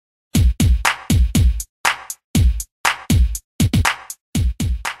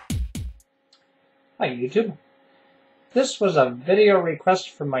Hi YouTube. This was a video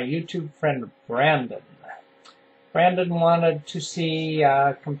request from my YouTube friend Brandon. Brandon wanted to see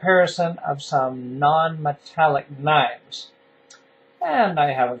a comparison of some non-metallic knives. And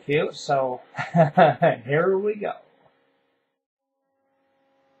I have a few, so here we go.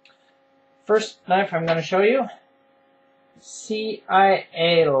 First knife I'm going to show you,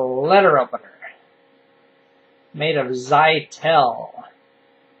 CIA letter opener, made of Zytel,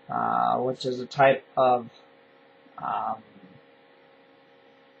 which is a type of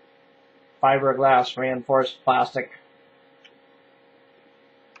fiberglass reinforced plastic.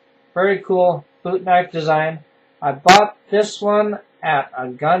 Very cool boot knife design. I bought this one at a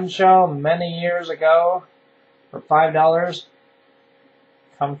gun show many years ago for $5.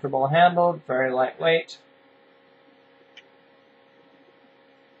 Comfortable handled, very lightweight.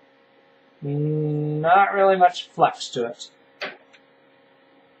 Not really much flex to it.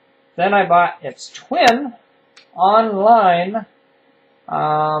 Then I bought its twin online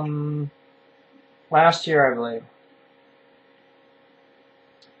last year, I believe.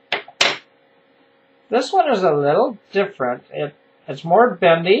 This one is a little different. It's more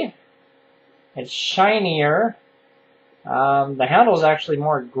bendy. It's shinier. The handle is actually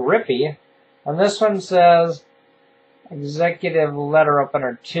more grippy. And this one says Executive Letter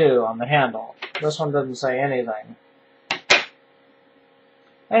Opener 2 on the handle. This one doesn't say anything.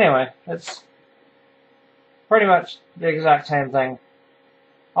 Anyway, it's pretty much the exact same thing.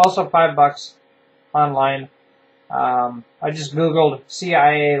 Also $5 online. I just Googled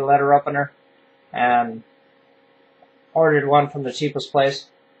CIA letter opener and ordered one from the cheapest place.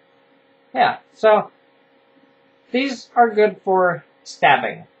 Yeah, so these are good for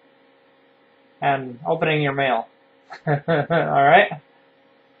stabbing and opening your mail. Alright?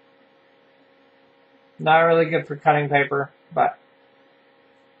 Not really good for cutting paper, but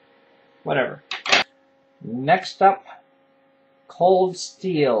whatever. Next up, Cold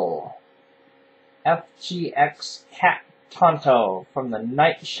Steel FGX Cat Tonto from the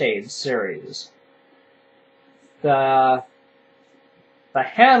Nightshade series. The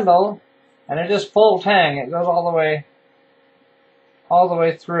handle, and it is full tang, it goes all the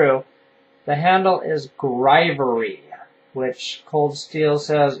way through. The handle is Grivery, which Cold Steel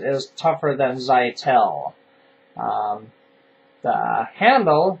says is tougher than Zytel. The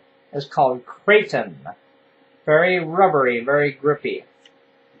handle is called Creighton. Very rubbery, very grippy.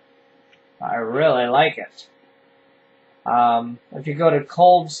 I really like it. If you go to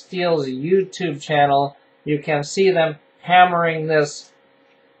Cold Steel's YouTube channel, you can see them hammering this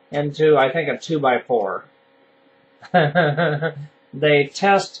into, I think, a 2x4.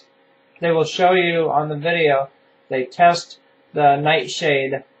 They will show you on the video, they test the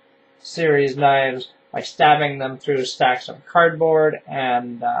Nightshade series knives by stabbing them through stacks of cardboard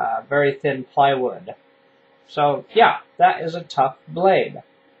and very thin plywood. So, yeah, that is a tough blade.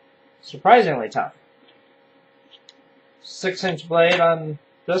 Surprisingly tough. 6-inch blade on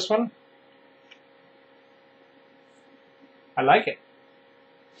this one. I like it.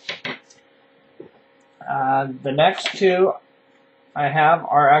 The next two I have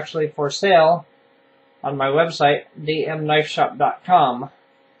are actually for sale on my website, dmknifeshop.com.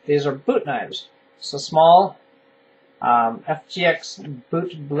 These are boot knives. It's a small FGX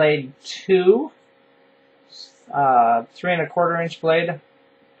Boot Blade 2, 3¼ inch blade.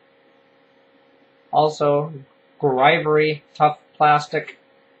 Also, Grivery tough plastic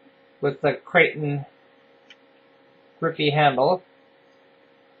with the Creighton grippy handle.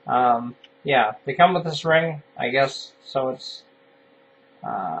 Yeah, they come with this ring, I guess, so it's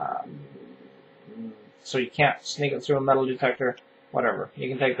so you can't sneak it through a metal detector. Whatever, you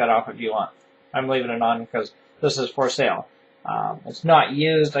can take that off if you want. I'm leaving it on because this is for sale. It's not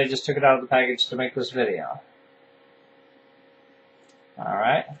used, I just took it out of the package to make this video.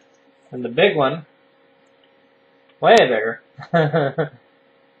 Alright, and the big one, way bigger.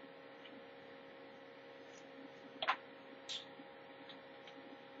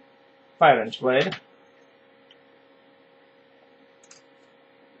 5-inch blade.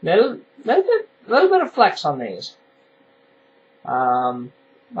 Little bit of flex on these.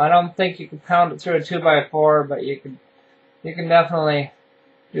 I don't think you can pound it through a 2x4, but you can definitely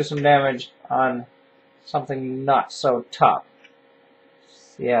do some damage on something not so tough.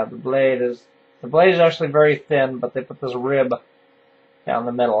 Yeah, the blade is actually very thin, but they put this rib down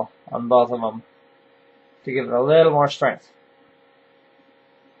the middle on both of them to give it a little more strength.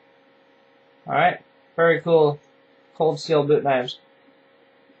 Alright, very cool Cold Steel boot knives.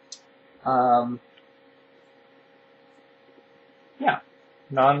 Yeah,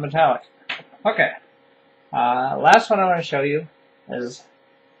 non-metallic. Okay, last one I want to show you is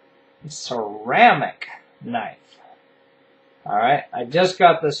ceramic knife. Alright, I just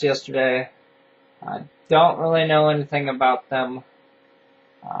got this yesterday. I don't really know anything about them.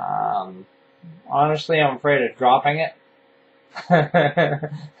 Honestly, I'm afraid of dropping it.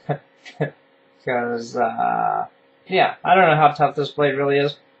 Because, yeah, I don't know how tough this blade really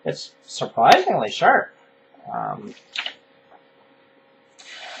is. It's surprisingly sharp.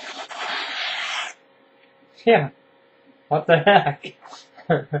 Yeah, what the heck?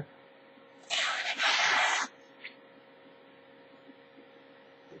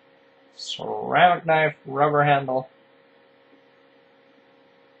 Ceramic knife, rubber handle.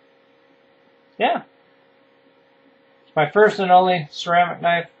 Yeah. It's my first and only ceramic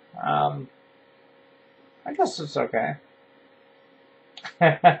knife. I guess it's okay.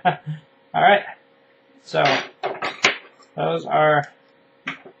 Alright. So, those are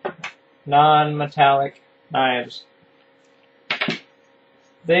non-metallic knives.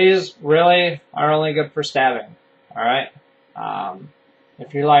 These really are only good for stabbing. Alright?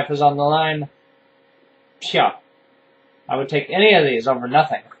 If your life is on the line, yeah, I would take any of these over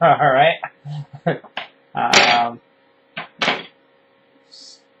nothing. Alright?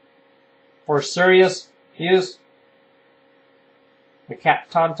 For serious use, the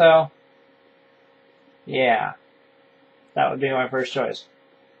Cat Tonto, yeah, that would be my first choice.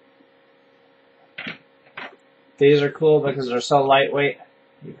 These are cool because they're so lightweight.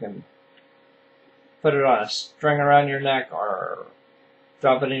 You can put it on a string around your neck or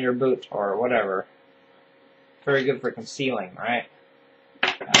drop it in your boot or whatever. Very good for concealing, right?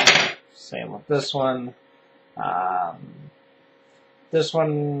 Same with this one. This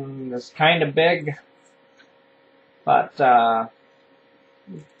one is kind of big, but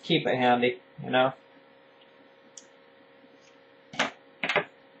keep it handy, you know.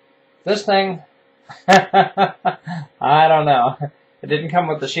 This thing, I don't know. It didn't come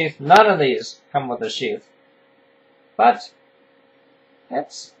with the sheath. None of these come with a sheath. But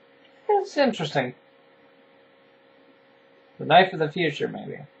it's interesting. The knife of the future,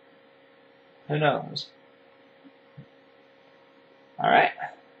 maybe. Who knows? Alright.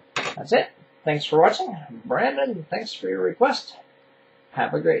 That's it. Thanks for watching. Brandon, thanks for your request.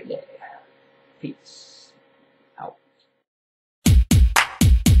 Have a great day. Peace.